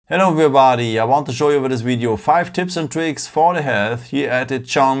Hello everybody, I want to show you with this video 5 tips and tricks for the health here at the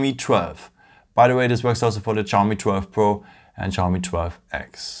Xiaomi 12. By the way, this works also for the Xiaomi 12 Pro and Xiaomi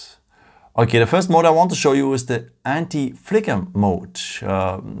 12X. Okay, the first mode I want to show you is the anti-flicker mode.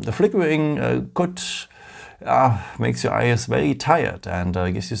 The flickering makes your eyes very tired and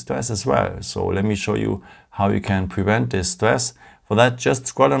gives you stress as well. So let me show you how you can prevent this stress. For that, just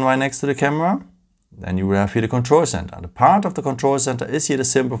scroll down right next to the camera. Then you will have here the control center. The part of the control center is here the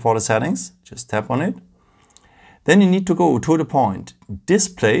symbol for the settings. Just tap on it. Then you need to go to the point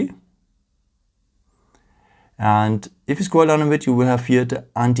display. And if you scroll down a bit, you will have here the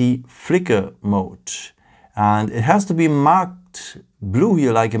anti-flicker mode. And it has to be marked blue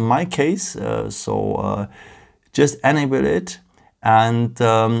here, like in my case. Just enable it. And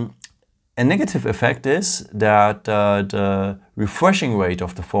a negative effect is that the refreshing rate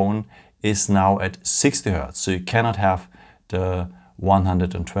of the phone is now at 60 Hz. So you cannot have the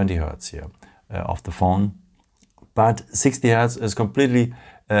 120 Hz here of the phone. But 60 Hz is completely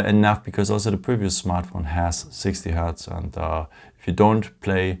enough because also the previous smartphone has 60 Hz. And if you don't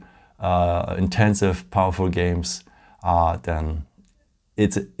play intensive, powerful games, then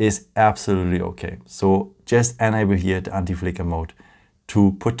it is absolutely okay. So just enable here the anti-flicker mode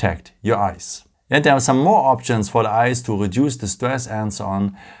to protect your eyes. And there are some more options for the eyes to reduce the stress and so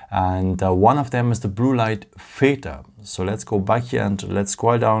on. And one of them is the blue light filter. So let's go back here and let's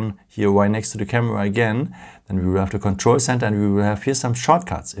scroll down here right next to the camera again. Then we will have the control center and we will have here some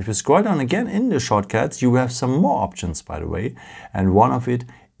shortcuts. If you scroll down again in the shortcuts, you will have some more options, by the way. And one of it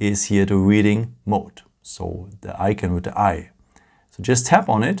is here the reading mode. So the icon with the eye. So just tap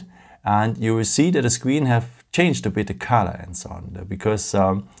on it and you will see that the screen have changed a bit the color and so on, because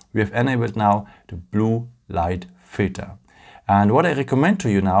we have enabled now the blue light filter. And what I recommend to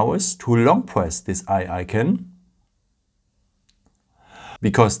you now is to long press this eye icon,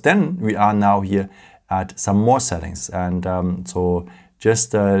 because then we are now here at some more settings. And so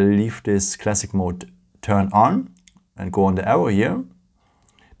just leave this classic mode turned on and go on the arrow here,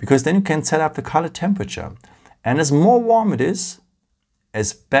 because then you can set up the color temperature. And as more warm it is,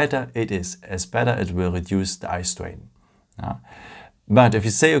 as better it is, as better it will reduce the eye strain. But if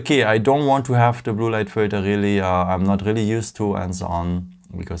you say, okay, I don't want to have the blue light filter really, I'm not really used to and so on,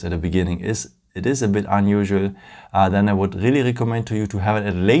 because at the beginning it is a bit unusual, then I would really recommend to you to have it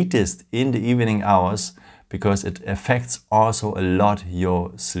at latest in the evening hours, because it affects also a lot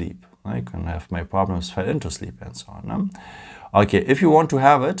your sleep. I can have my problems fall into sleep and so on. Okay, if you want to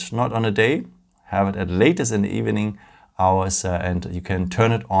have it, not on a day, have it at latest in the evening hours, and you can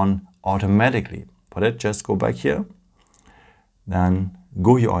turn it on automatically. For that, just go back here, then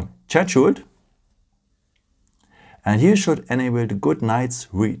go here on scheduled, and here should enable the good night's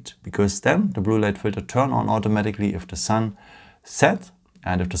read, because then the blue light filter turn on automatically if the sun set,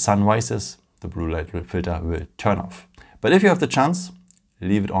 and if the sun rises, the blue light filter will turn off. But if you have the chance,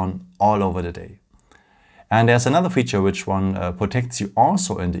 leave it on all over the day. And there's another feature which protects you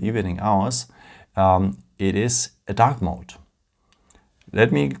also in the evening hours. It is a dark mode.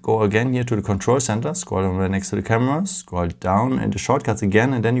 Let me go again here to the control center, scroll down right next to the camera, scroll down in the shortcuts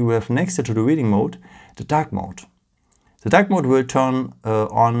again, and then you will have next to the reading mode, the dark mode. The dark mode will turn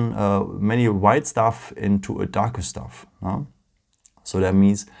on many white stuff into a darker stuff. So that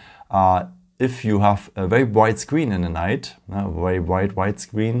means if you have a very bright screen in the night, a very bright white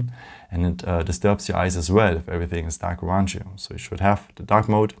screen, and it disturbs your eyes as well if everything is dark around you. So you should have the dark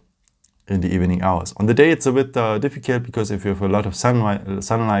mode in the evening hours. On the day it's a bit difficult, because if you have a lot of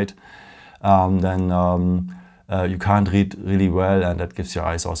sunlight, then you can't read really well, and that gives your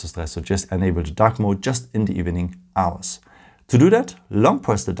eyes also stress. So just enable the dark mode just in the evening hours. To do that, long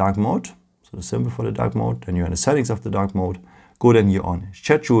press the dark mode, so the symbol for the dark mode, then you're in the settings of the dark mode, go then here on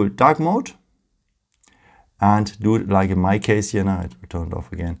schedule dark mode, and do it like in my case here. Now it turned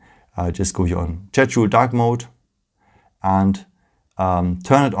off again. Just go here on schedule dark mode and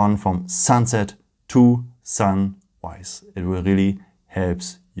turn it on from sunset to sunrise. It will really help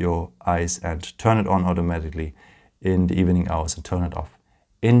your eyes, and turn it on automatically in the evening hours and turn it off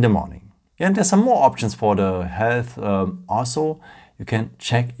in the morning. And there's some more options for the health. Also, you can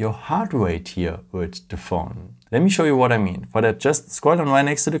check your heart rate here with the phone. Let me show you what I mean. For that, just scroll down right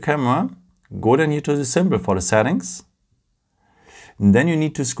next to the camera, go then here to the symbol for the settings. And then you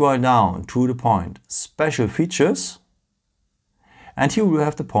need to scroll down to the point special features. And here we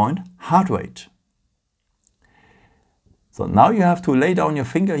have the point heart rate. So now you have to lay down your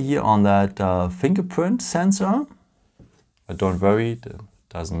finger here on that fingerprint sensor. But don't worry, it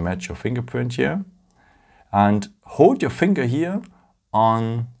doesn't match your fingerprint here. And hold your finger here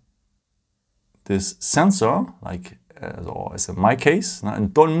on this sensor, like or as in my case,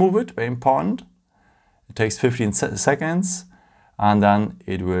 and don't move it, very important. It takes 15 seconds, and then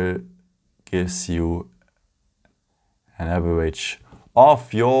it will gives you an average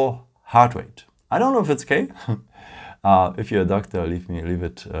of your heart rate. I don't know if it's okay. If you're a doctor, leave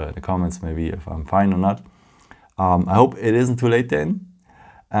it in the comments, maybe if I'm fine or not. I hope it isn't too late then.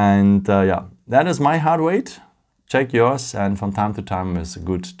 And yeah, that is my heart rate. Check yours, and from time to time it's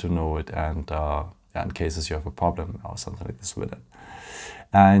good to know it, and yeah, in cases you have a problem or something like this with it.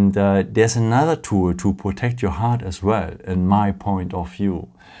 And there's another tool to protect your heart as well, in my point of view,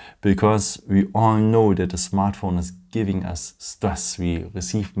 because we all know that the smartphone is giving us stress. We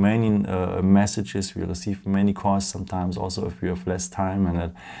receive many messages, we receive many calls sometimes, also if we have less time, and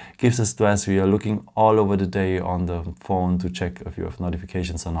it gives us stress. We are looking all over the day on the phone to check if you have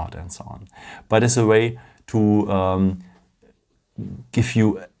notifications or not, and so on. But it's a way to give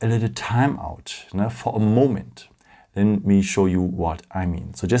you a little time out, for a moment. Let me show you what I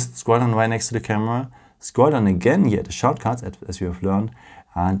mean. So just scroll down right next to the camera, scroll down again here, the shortcuts as you have learned,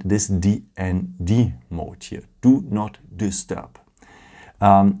 and this DND mode here, do not disturb.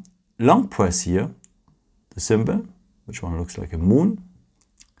 Long press here, the symbol, which one looks like a moon.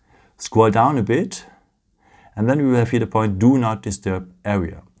 Scroll down a bit, and then we will have here the point do not disturb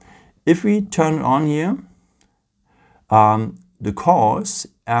area. If we turn it on here, the calls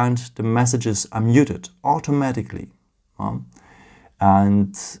and the messages are muted automatically.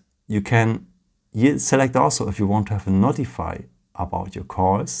 And you can select also if you want to have a notify about your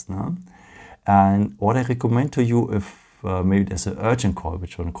calls. And what I recommend to you, if maybe there's an urgent call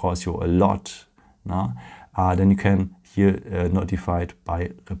which one calls you a lot, then you can here notify it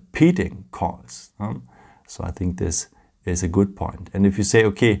by repeating calls. So I think this is a good point. And if you say,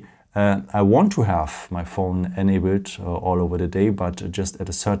 okay, I want to have my phone enabled all over the day, but just at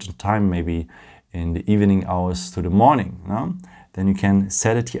a certain time, maybe in the evening hours to the morning, then you can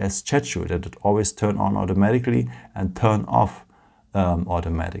set it here as schedule, that it always turn on automatically and turn off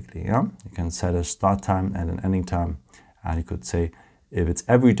automatically. You can set a start time and an ending time, and you could say if it's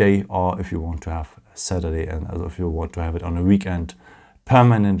every day, or if you want to have a Saturday, and if you want to have it on a weekend,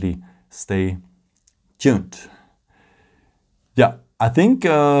 permanently. Stay tuned. Yeah, I think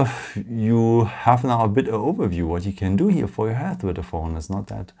you have now a bit of overview what you can do here for your health with the phone. It's not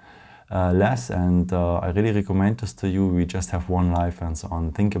that less, and I really recommend this to you. We just have one life and so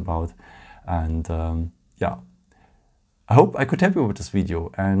on. Think about, and yeah, I hope I could help you with this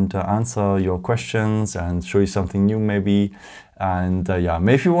video and answer your questions and show you something new maybe. And yeah,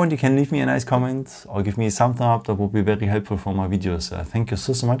 maybe if you want, you can leave me a nice comment or give me a thumbs up. That would be very helpful for my videos. Thank you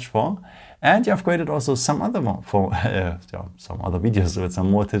so much for. And yeah, I've created also some other some other videos with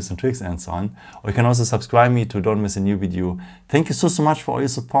some more tips and tricks and so on. Or you can also subscribe me to don't miss a new video. Thank you so much for all your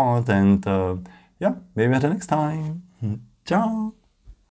support, and yeah, maybe until next time. Ciao.